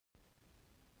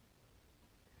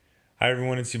Hi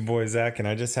everyone, it's your boy Zach, and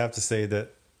I just have to say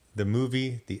that the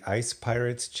movie The Ice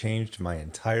Pirates changed my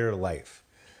entire life.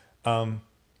 Um,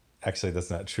 Actually,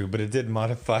 that's not true, but it did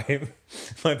modify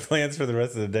my plans for the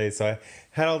rest of the day. So I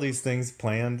had all these things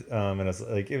planned, and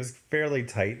it was fairly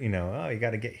tight. Oh, you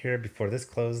got to get here before this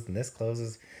closes and this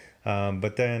closes.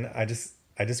 But then I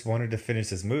just wanted to finish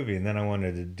this movie, and then I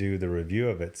wanted to do the review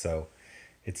of it. So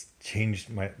it's changed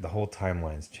the whole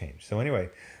timeline's changed. So anyway,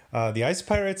 the Ice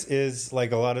Pirates is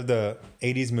like a lot of the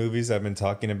 '80s movies I've been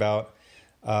talking about.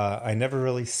 I never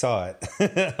really saw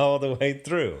it all the way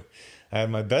through. I had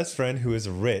my best friend who is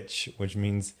rich, which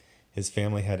means his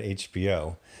family had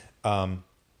HBO. Um,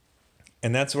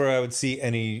 and that's where I would see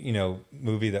any,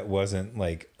 movie that wasn't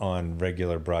like on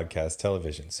regular broadcast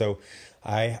television. So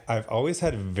I've always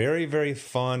had very, very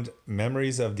fond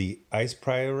memories of the Ice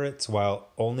Pirates while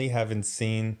only having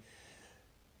seen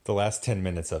the last 10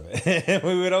 minutes of it.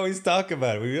 We would always talk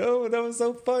about it. Oh, that was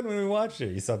so fun when we watched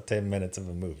it. You saw 10 minutes of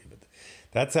a movie. But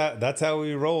that's how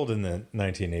we rolled in the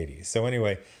 1980s. So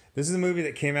anyway, this is a movie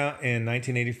that came out in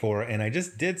 1984, and I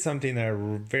just did something that I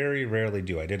very rarely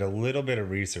do. I did a little bit of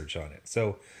research on it.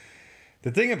 So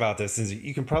the thing about this is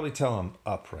you can probably tell I'm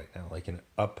up right now, like in an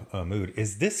up mood,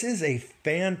 is this is a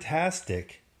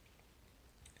fantastic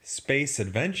space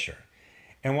adventure.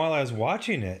 And while I was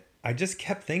watching it, I just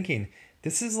kept thinking,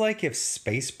 this is like if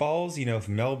Spaceballs, if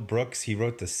Mel Brooks, he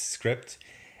wrote the script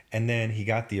and then he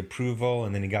got the approval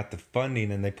and then he got the funding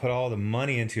and they put all the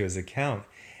money into his account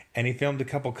and he filmed a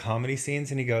couple comedy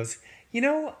scenes and he goes,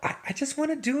 I just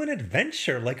want to do an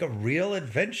adventure, like a real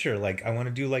adventure. Like I want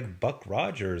to do like Buck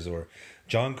Rogers or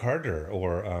John Carter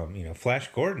or, Flash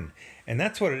Gordon. And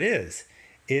that's what it is.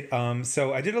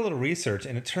 So I did a little research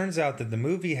and it turns out that the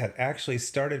movie had actually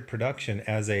started production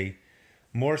as a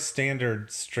more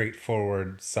standard,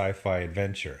 straightforward sci-fi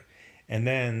adventure. And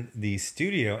then the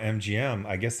studio, MGM,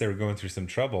 I guess they were going through some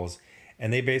troubles,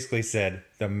 and they basically said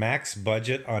the max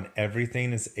budget on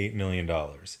everything is $8 million.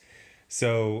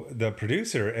 So the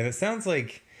producer, and it sounds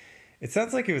like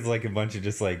it was like a bunch of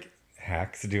just like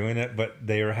hacks doing it, but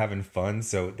they were having fun,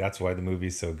 so that's why the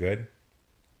movie's so good.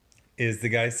 Is the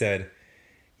guy said,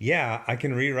 yeah, I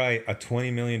can rewrite a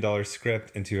 $20 million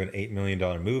script into an $8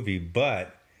 million movie,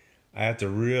 but I have to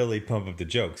really pump up the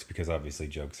jokes because obviously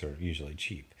jokes are usually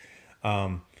cheap.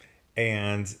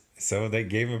 And so they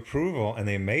gave him approval and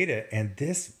they made it. And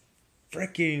this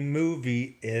freaking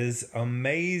movie is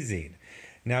amazing.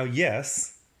 Now,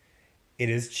 yes, it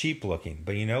is cheap looking,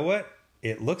 but you know what?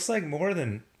 It looks like more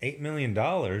than $8 million,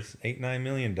 $9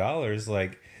 million.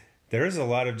 Like there's a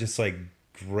lot of just like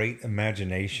great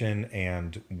imagination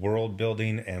and world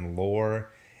building and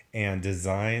lore and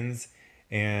designs.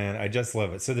 And I just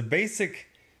love it. So the basic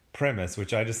premise,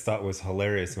 which I just thought was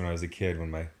hilarious when I was a kid, when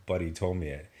my buddy told me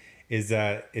it, is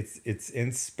that it's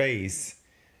in space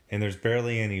and there's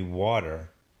barely any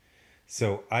water.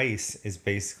 So ice is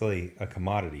basically a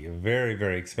commodity, a very,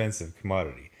 very expensive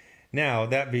commodity. Now,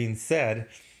 that being said,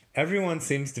 everyone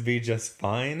seems to be just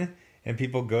fine, and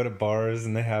people go to bars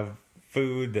and they have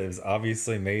food that is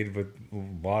obviously made with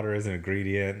water as an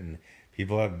ingredient, and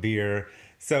people have beer.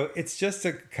 So it's just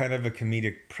a kind of a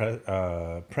comedic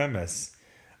premise.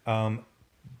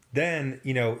 Then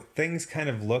things kind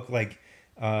of look like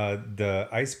the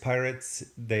ice pirates.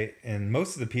 And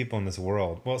most of the people in this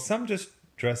world, well, some just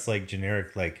dress like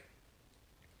generic like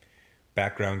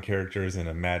background characters in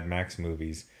a Mad Max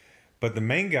movies, but the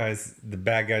main guys, the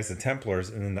bad guys, the Templars,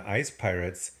 and then the ice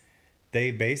pirates, they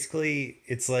basically,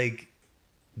 it's like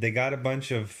they got a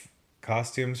bunch of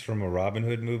costumes from a Robin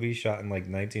Hood movie shot in like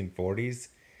 1940s,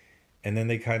 and then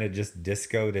they kind of just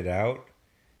discoed it out,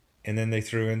 and then they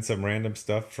threw in some random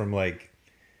stuff from like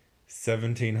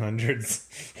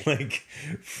 1700s like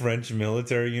French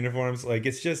military uniforms. Like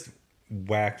it's just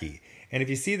wacky. And if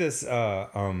you see this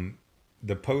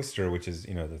the poster, which is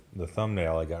the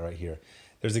thumbnail I got right here,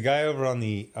 there's a guy over on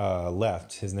the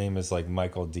left. His name is like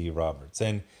Michael D. Roberts,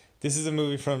 and this is a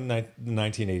movie from the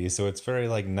 1980s, so it's very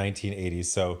like 1980s.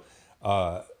 So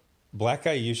black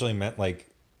guy usually meant like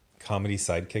comedy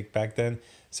sidekick back then.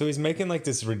 So he's making like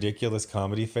this ridiculous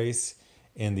comedy face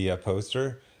in the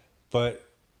poster, but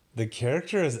the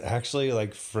character is actually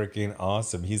like freaking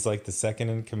awesome. He's like the second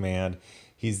in command.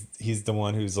 He's the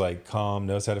one who's like calm,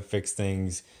 knows how to fix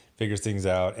things, figures things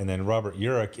out. And then Robert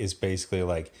Urich is basically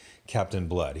like Captain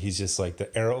Blood. He's just like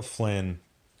the Errol Flynn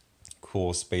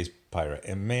cool space pirate.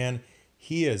 And man,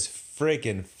 he is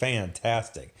freaking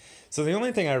fantastic. So the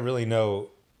only thing I really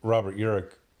know Robert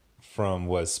Urich from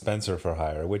was Spencer for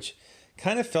Hire, which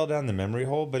kind of fell down the memory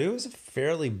hole, but it was a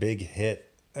fairly big hit,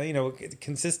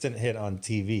 consistent hit on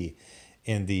TV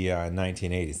in the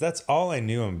 1980s. That's all I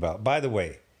knew him about. By the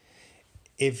way,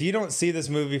 if you don't see this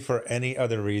movie for any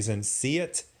other reason, see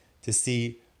it to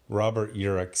see Robert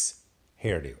Urich's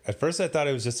hairdo. At first, I thought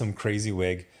it was just some crazy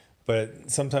wig, but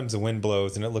sometimes the wind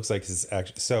blows and it looks like his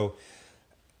action. So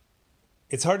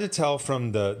it's hard to tell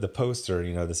from the poster,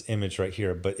 this image right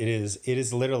here, but it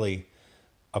is literally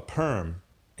a perm.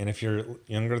 And if you're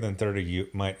younger than 30, you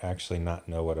might actually not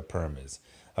know what a perm is.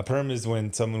 A perm is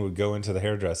when someone would go into the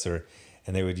hairdresser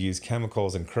and they would use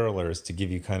chemicals and curlers to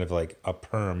give you kind of like a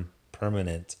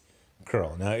permanent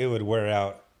curl. Now it would wear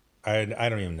out. I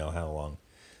don't even know how long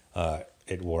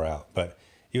it wore out, but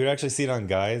you would actually see it on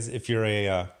guys. If you're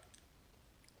a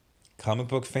comic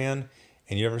book fan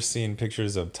and you ever seen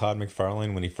pictures of Todd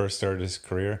McFarlane when he first started his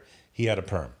career, he had a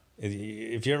perm.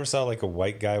 If you ever saw like a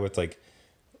white guy with like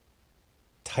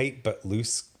tight but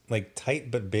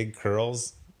big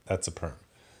curls, that's a perm.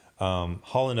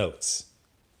 Hall and Oates.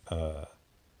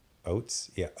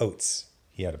 Oates.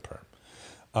 He had a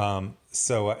perm.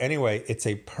 So anyway, it's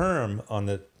a perm on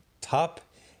the top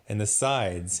and the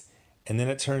sides, and then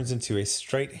it turns into a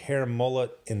straight hair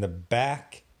mullet in the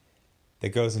back that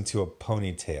goes into a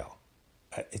ponytail.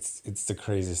 It's the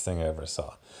craziest thing I ever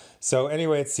saw. So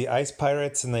anyway, it's the Ice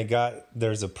Pirates, and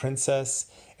there's a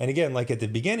princess. And again, like at the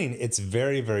beginning, it's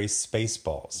very, very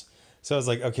Spaceballs. So I was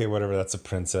like, okay, whatever, that's a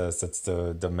princess. That's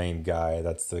the main guy.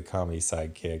 That's the comedy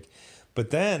sidekick. But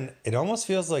then it almost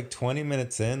feels like 20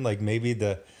 minutes in, like maybe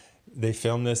they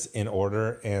filmed this in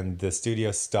order and the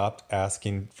studio stopped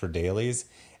asking for dailies.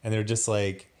 And they're just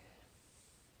like,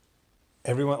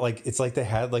 everyone, like, it's like they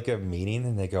had like a meeting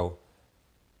and they go,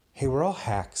 hey, we're all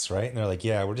hacks, right? And they're like,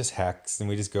 yeah, we're just hacks. And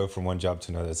we just go from one job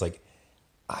to another. It's like,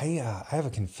 I have a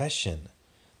confession.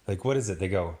 Like, what is it? They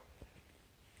go,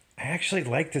 I actually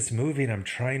like this movie and I'm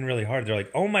trying really hard. They're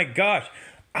like, oh my gosh,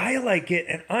 I like it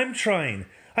and I'm trying.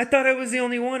 I thought I was the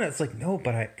only one. It's like, no,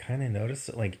 but I kind of noticed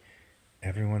that like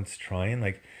everyone's trying.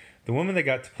 Like the woman that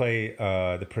got to play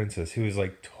the princess, who was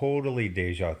like totally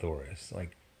Deja Thoris,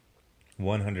 like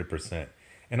 100%.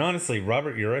 And honestly,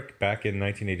 Robert Urich back in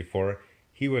 1984,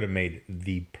 he would have made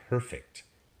the perfect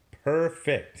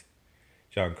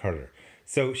John Carter.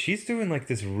 So she's doing like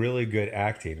this really good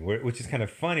acting, which is kind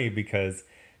of funny because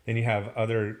then you have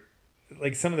other,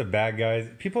 like some of the bad guys.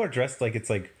 People are dressed like it's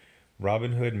like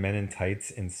Robin Hood Men in Tights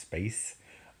in space.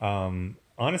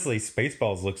 Honestly,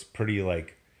 Spaceballs looks pretty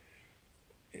like,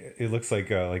 it looks like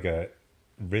a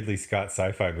Ridley Scott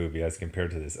sci-fi movie as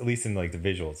compared to this, at least in like the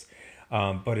visuals.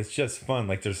 But it's just fun.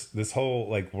 Like there's this whole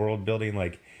like world building.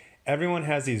 Like everyone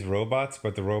has these robots,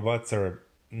 but the robots are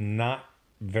not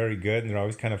very good and they're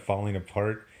always kind of falling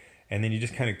apart. And then you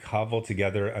just kind of cobble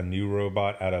together a new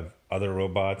robot out of other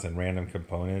robots and random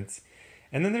components.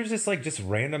 And then there's just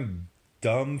random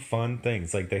dumb fun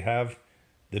things. Like they have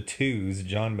the twos,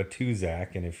 John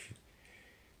Matuzak, and if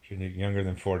you're younger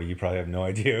than 40, you probably have no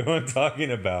idea who I'm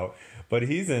talking about. But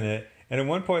he's in it. And at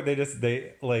one point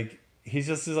he's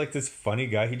just like this funny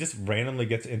guy. He just randomly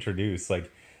gets introduced.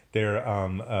 Like they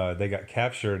got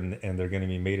captured and they're going to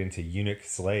be made into eunuch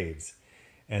slaves.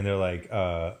 And they're like,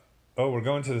 oh, we're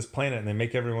going to this planet, and they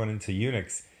make everyone into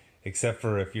eunuchs except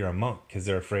for if you're a monk, because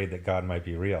they're afraid that God might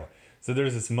be real. So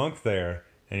there's this monk there,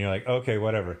 and you're like, okay,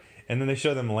 whatever. And then they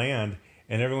show them land,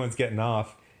 and everyone's getting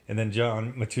off, and then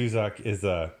John Matuzak is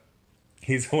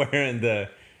he's wearing the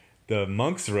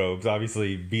monk's robes,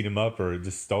 obviously beat him up or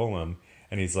just stole them,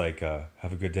 and he's like,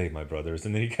 have a good day, my brothers.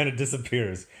 And then he kind of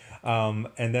disappears. And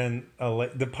then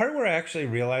the part where I actually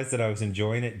realized that I was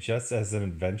enjoying it just as an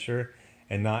adventure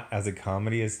and not as a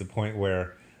comedy is the point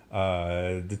where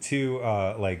the two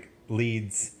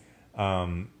leads,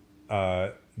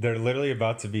 they're literally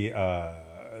about to be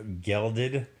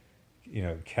gelded,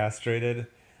 castrated,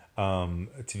 to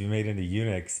be made into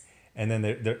eunuchs. And then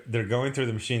they're going through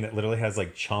the machine that literally has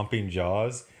like chomping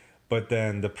jaws. But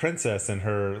then the princess and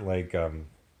her like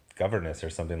governess or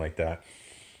something like that,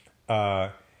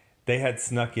 they had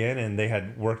snuck in and they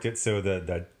had worked it so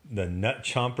the nut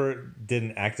chomper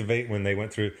didn't activate when they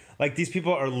went through. Like these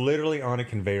people are literally on a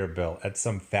conveyor belt at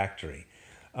some factory,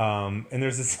 and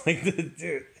there's this like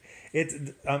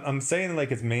I'm saying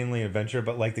like it's mainly adventure,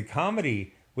 but like the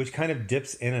comedy, which kind of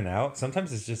dips in and out.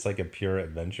 Sometimes it's just like a pure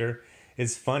adventure.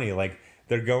 It's funny, like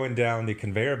they're going down the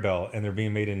conveyor belt and they're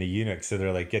being made into eunuchs, so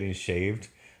they're like getting shaved.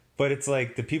 But it's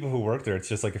like the people who work there, it's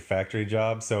just like a factory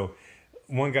job. So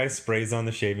one guy sprays on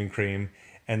the shaving cream,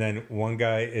 and then one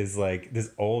guy is like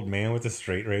this old man with a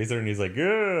straight razor, and he's like,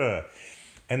 ugh.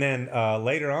 And then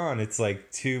later on, it's like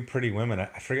two pretty women.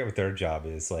 I forget what their job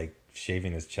is, like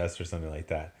shaving his chest or something like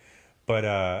that.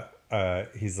 But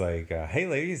he's like, hey,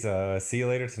 ladies, see you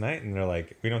later tonight. And they're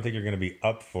like, we don't think you're going to be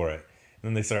up for it. And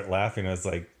then they start laughing. I was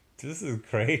like, this is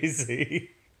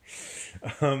crazy.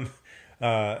 um,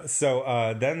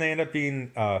 then they end up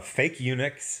being fake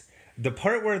eunuchs. The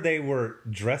part where they were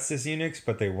dressed as eunuchs,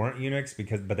 but they weren't eunuchs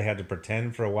but they had to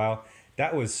pretend for a while.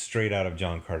 That was straight out of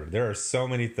John Carter. There are so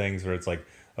many things where it's like,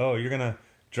 oh, you're gonna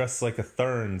dress like a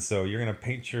Thurn, so you're gonna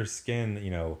paint your skin,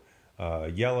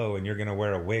 yellow, and you're gonna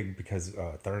wear a wig because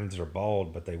Therns are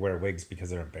bald, but they wear wigs because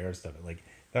they're embarrassed of it. Like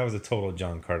that was a total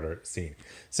John Carter scene.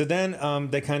 So then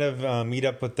they kind of meet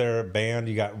up with their band.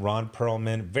 You got Ron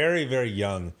Perlman, very very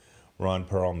young Ron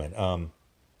Perlman.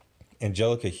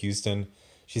 Angelica Houston.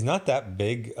 She's not that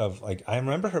big of like I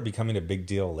remember her becoming a big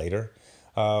deal later,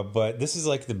 but this is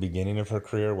like the beginning of her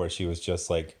career where she was just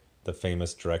like the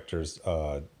famous director's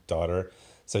daughter.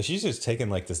 So she's just taken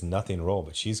like this nothing role,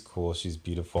 but she's cool. She's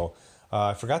beautiful.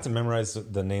 I forgot to memorize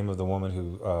the name of the woman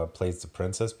who plays the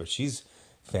princess, but she's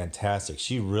fantastic.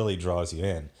 She really draws you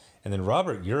in. And then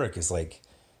Robert Urich is like,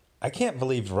 I can't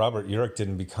believe Robert Urich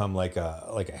didn't become like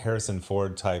a Harrison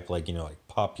Ford type, like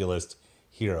populist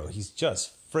hero. He's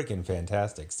just freaking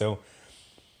fantastic. So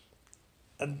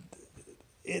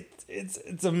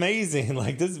it's amazing.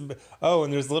 Like this. Oh,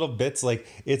 and there's little bits like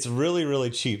it's really really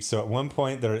cheap. So at one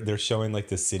point they're showing like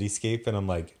the cityscape, and I'm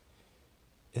like,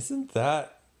 isn't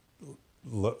that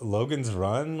Logan's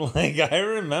Run? Like I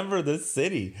remember this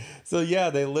city. So yeah,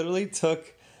 they literally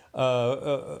took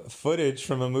footage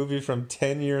from a movie from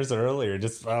 10 years earlier.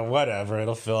 Just whatever,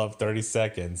 it'll fill up 30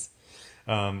 seconds.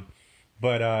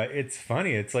 But it's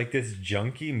funny. It's like this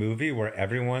junky movie where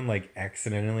everyone like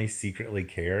accidentally secretly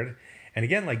cared. And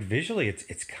again, like visually,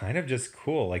 it's kind of just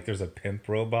cool. Like there's a pimp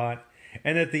robot,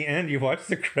 and at the end you watch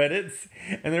the credits,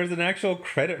 and there's an actual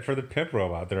credit for the pimp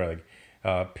robot. They're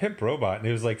like pimp robot, and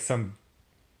it was like some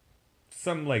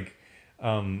like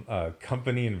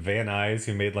company in Van Nuys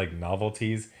who made like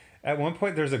novelties. At one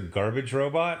point, there's a garbage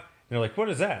robot. And they're like, "What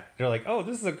is that?" They're like, "Oh,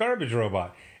 this is a garbage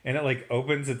robot." And it like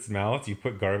opens its mouth. You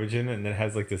put garbage in it, and it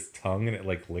has like this tongue, and it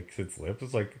like licks its lips.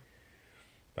 It's like,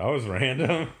 that was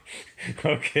random.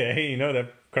 Okay,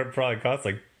 that probably cost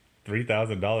like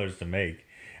 $3,000 to make.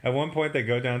 At one point, they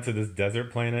go down to this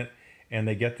desert planet, and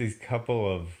they get these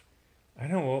couple of, I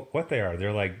don't know what they are.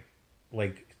 They're like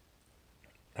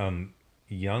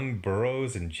young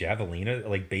burros and javelinas,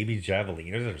 like baby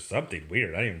javelinas or something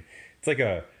weird. It's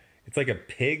like a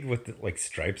pig with like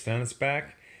stripes down its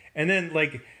back, and then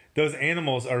like those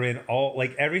animals are in all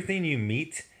like everything you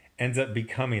meet ends up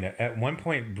becoming at one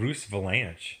point Bruce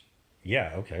Valanche.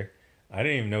 Yeah, okay. I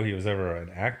didn't even know he was ever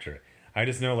an actor. I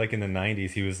just know like in the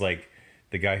 90s he was like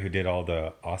the guy who did all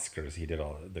the Oscars. He did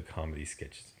all the comedy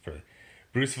sketches for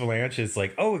Bruce Valanche is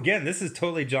like, oh, again, this is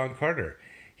totally John Carter.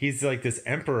 He's like this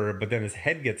emperor, but then his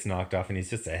head gets knocked off and he's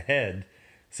just a head.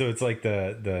 So it's like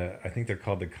the I think they're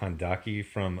called the Kandaki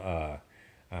from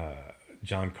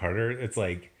John Carter. It's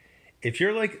like if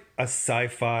you're like a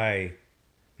sci-fi,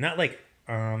 not like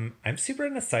I'm super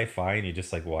into sci-fi and you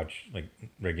just like watch like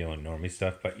regular normie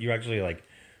stuff, but you actually like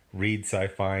read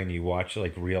sci-fi and you watch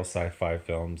like real sci-fi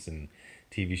films and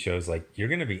TV shows, like you're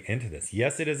gonna be into this.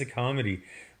 Yes, it is a comedy,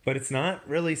 but it's not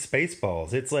really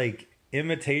Spaceballs. It's like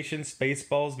imitation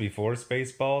Spaceballs before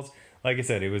Spaceballs. Like I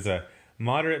said, it was a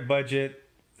moderate budget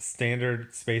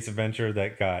standard space adventure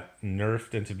that got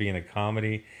nerfed into being a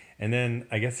comedy, and then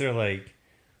I guess they're like,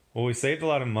 well, we saved a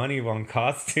lot of money on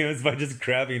costumes by just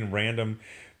grabbing random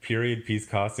period piece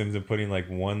costumes and putting like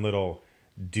one little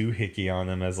doohickey on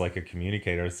them as like a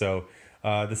communicator. So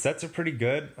the sets are pretty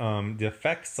good. The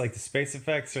effects, like the space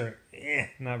effects, are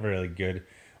not really good,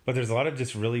 but there's a lot of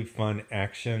just really fun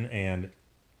action, and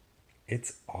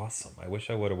it's awesome. I wish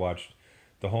I would have watched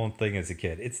the whole thing as a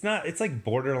kid. It's like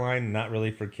borderline, not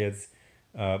really for kids,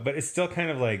 but it's still kind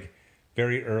of like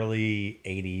very early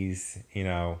 80s,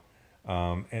 and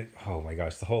oh my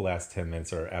gosh, the whole last 10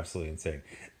 minutes are absolutely insane.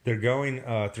 They're going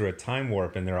through a time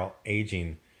warp, and they're all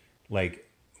aging like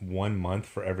 1 month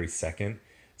for every second.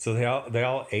 So they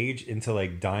all age into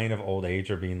like dying of old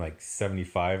age or being like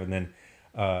 75, and then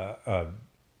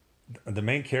the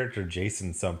main character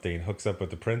Jason something hooks up with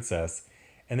the princess,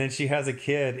 and then she has a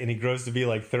kid, and he grows to be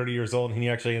like 30 years old, and he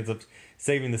actually ends up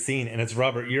saving the scene, and it's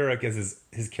Robert Urich as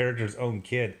his character's own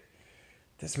kid.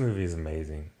 This movie is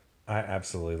amazing. I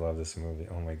absolutely love this movie.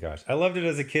 Oh my gosh, I loved it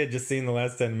as a kid, just seeing the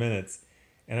last 10 minutes,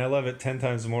 and I love it 10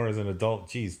 times more as an adult.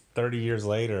 Geez, 30 years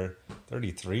later,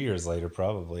 33 years later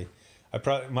probably. I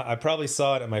probably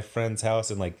saw it at my friend's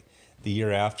house in like the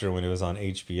year after when it was on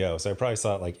HBO. So I probably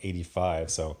saw it like 85.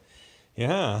 So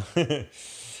yeah,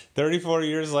 34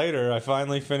 years later, I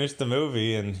finally finished the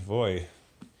movie, and boy,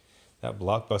 that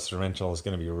Blockbuster rental is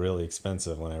going to be really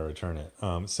expensive when I return it.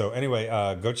 So anyway,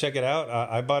 go check it out.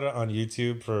 I bought it on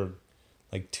YouTube for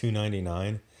like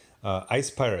 $2.99. Ice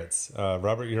Pirates,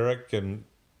 Robert Urich and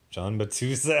John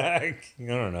Matuszak. I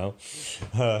don't know.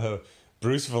 Uh,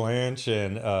 Bruce Valanche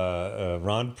and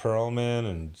Ron Perlman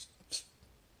and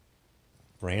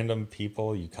random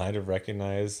people you kind of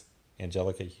recognize.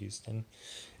 Angelica Houston.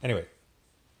 Anyway,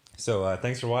 so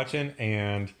thanks for watching,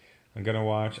 and I'm gonna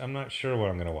watch. I'm not sure what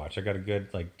I'm gonna watch. I got a good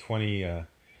like 20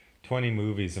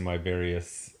 movies in my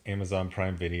various Amazon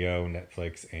Prime Video,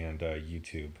 Netflix, and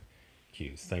YouTube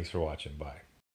queues. Thanks for watching. Bye.